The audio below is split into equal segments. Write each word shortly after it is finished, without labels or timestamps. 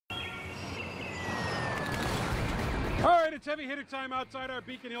It's heavy hitter time outside our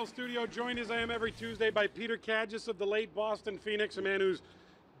Beacon Hill studio, joined as I am every Tuesday by Peter Kagis of the late Boston Phoenix, a man who's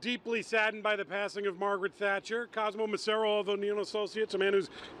deeply saddened by the passing of Margaret Thatcher. Cosmo Macero of O'Neill Associates, a man who's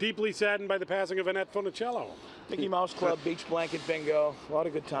deeply saddened by the passing of Annette Funicello. Mickey Mouse Club, beach blanket bingo, a lot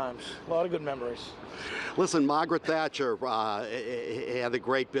of good times, a lot of good memories. Listen, Margaret Thatcher had a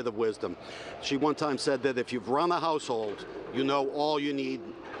great bit of wisdom. She one time said that if you've run a household, you know all you need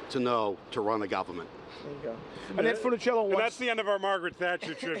to know to run a government. There you go. Annette Funicello once... And that's the end of our Margaret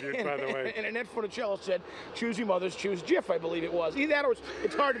Thatcher tribute, by the way. And Annette Funicello said, choose your mothers, choose Jif, I believe it was. Either that or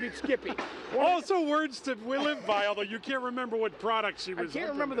it's hard to beat Skippy. Also words to live by, although you can't remember what product she was. I can't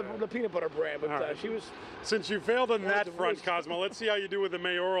remember the peanut butter brand, but right. She was... Since you failed on that front, Cosmo, let's see how you do with the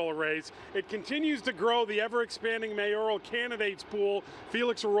mayoral race. It continues to grow, the ever-expanding mayoral candidates pool.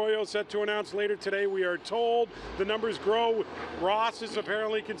 Felix Arroyo set to announce later today, we are told. The numbers grow. Ross is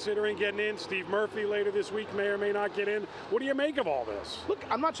apparently considering getting in. Steve Murphy later this week may or may not get in. What do you make of all this? Look,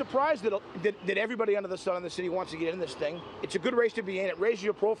 I'm not surprised that everybody under the sun in the city wants to get in this thing. It's a good race to be in. It raises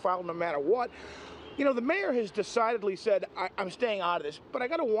your profile no matter what. You know, the mayor has decidedly said, I'm staying out of this, but I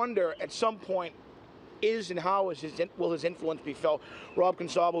got to wonder at some point, is and how will his influence be felt? Rob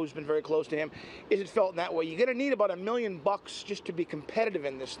Consalvo, who's been very close to him, is it felt in that way? You're going to need about $1 million just to be competitive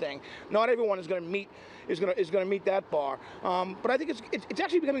in this thing. Not everyone is going to meet that bar, but I think it's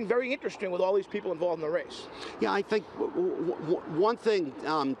actually becoming very interesting with all these people involved in the race. Yeah, I think one thing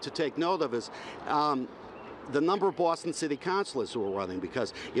to take note of is the number of Boston City councilors who are running,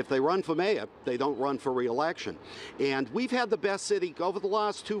 because if they run for mayor, they don't run for re-election. And we've had the best city, over the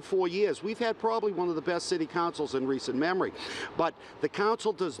last 4 years, we've had probably one of the best city councils in recent memory. But the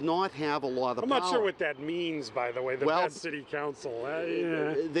council does not have a lot of power. I'm not sure what that means, by the way, the best city council.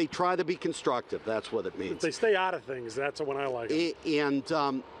 Yeah. They try to be constructive, that's what it means. If they stay out of things, that's when I like it.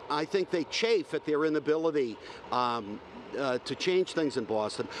 And I think they chafe at their inability to change things in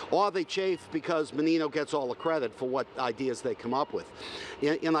Boston, or they chafe because Menino gets all the credit for what ideas they come up with.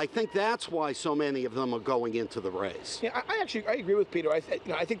 And I think that's why so many of them are going into the race. Yeah, I agree with Peter. I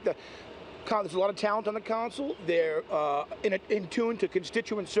think there's a lot of talent on the council. They're in tune to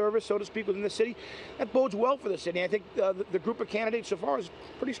constituent service, so to speak, within the city. That bodes well for the city. I think the group of candidates so far is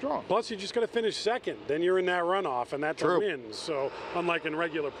pretty strong. Plus, you just got to finish second. Then you're in that runoff, and that's a win. So, unlike in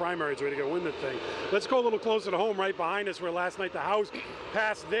regular primaries where you got to win the thing. Let's go a little closer to home, right behind us, where last night the House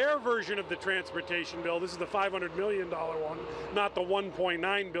passed their version of the transportation bill. This is the $500 million one, not the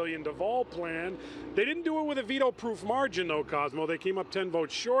 $1.9 billion Duvall plan. They didn't do it with a veto-proof margin, though, Cosmo. They came up 10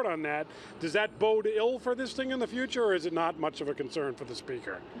 votes short on that. Does that bode ill for this thing in the future, or is it not much of a concern for the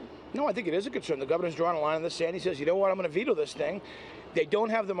Speaker? No, I think it is a concern. The governor's drawn a line in the sand. He says, you know what, I'm going to veto this thing. They don't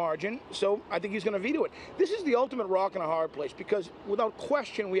have the margin, so I think he's going to veto it. This is the ultimate rock and a hard place, because without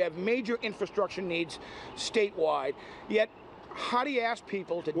question, we have major infrastructure needs statewide, yet how do you ask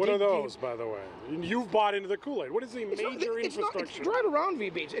people to What are those, by the way? You've bought into the Kool-Aid. What is the major infrastructure? It's right around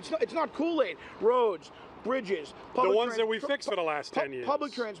VBs. It's not Kool-Aid. Roads, bridges, the ones that we fixed for the last 10 years.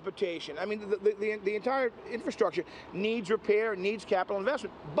 Public transportation. I mean, the entire infrastructure needs repair, needs capital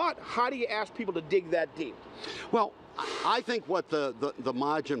investment. But how do you ask people to dig that deep? Well, I think what the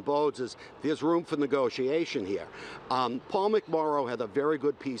margin bodes is there's room for negotiation here. Paul McMorrow had a very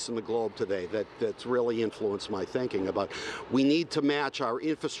good piece in the Globe today that's really influenced my thinking about we need to match our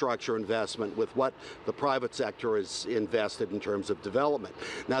infrastructure investment with what the private sector is invested in terms of development.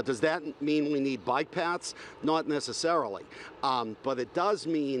 Now, does that mean we need bike paths? Not necessarily, but it does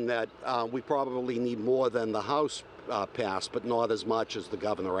mean that we probably need more than the House passed, but not as much as the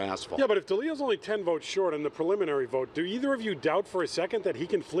governor asked for. Yeah, but if DeLeo's only 10 votes short on the preliminary vote, do either of you doubt for a second that he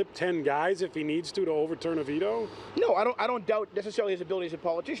can flip 10 guys if he needs to overturn a veto? No, I don't doubt necessarily his ability as a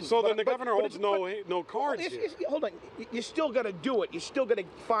politician. So then the governor holds no cards here. Hold on, you still got to do it. You still got to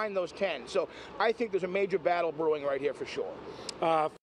find those 10. So I think there's a major battle brewing right here for sure.